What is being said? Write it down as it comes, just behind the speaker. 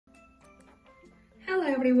Hello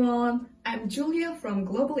everyone, I'm Julia from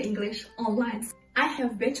Global English Online. I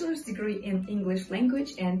have bachelor's degree in English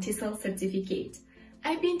language and TESOL certificate.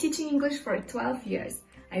 I've been teaching English for 12 years.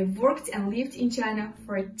 I've worked and lived in China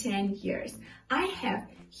for 10 years. I have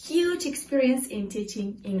huge experience in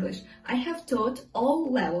teaching English. I have taught all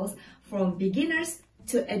levels from beginners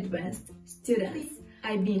to advanced students.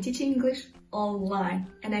 I've been teaching English online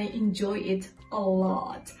and I enjoy it a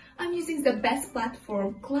lot. I'm using the best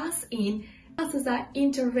platform, ClassIn. Classes are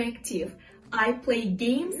interactive. I play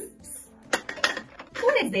games.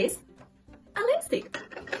 What is this? A lipstick.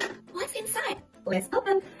 What's inside? Let's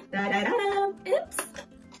open. Da-da-da-da. Oops.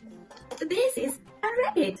 This is a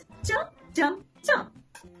rabbit. Jump, jump, jump.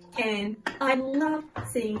 And I love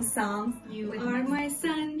singing songs. You are my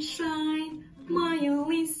sunshine, my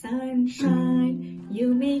only sunshine.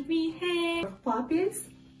 You make me happy. Puppies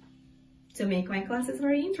to make my classes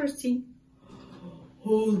very interesting.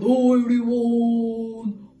 Hello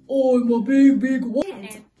everyone, I'm a big one.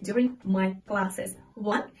 And during my classes,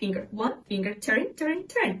 one finger, turn, turn,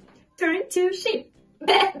 turn. Turn to sheep.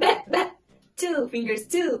 Bah, bah, bah. Two fingers,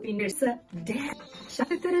 dance. Shark,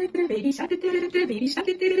 baby shark, baby shark,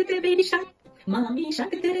 baby shark. Mommy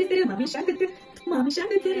shark, mommy shark, mommy shark.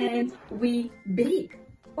 And we bake,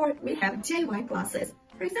 or we have DIY classes.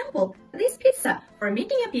 For example, this pizza. For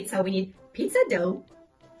making a pizza, we need pizza dough,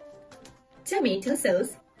 tomato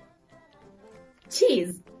sauce,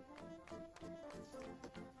 cheese,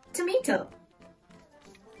 tomato,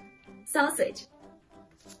 sausage,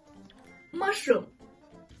 mushroom,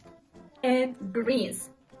 and greens.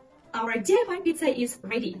 Our DIY pizza is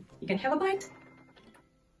ready. You can have a bite.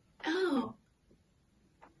 Oh,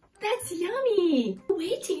 that's yummy!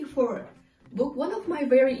 Waiting for. Book one of my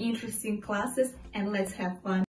very interesting classes and let's have fun.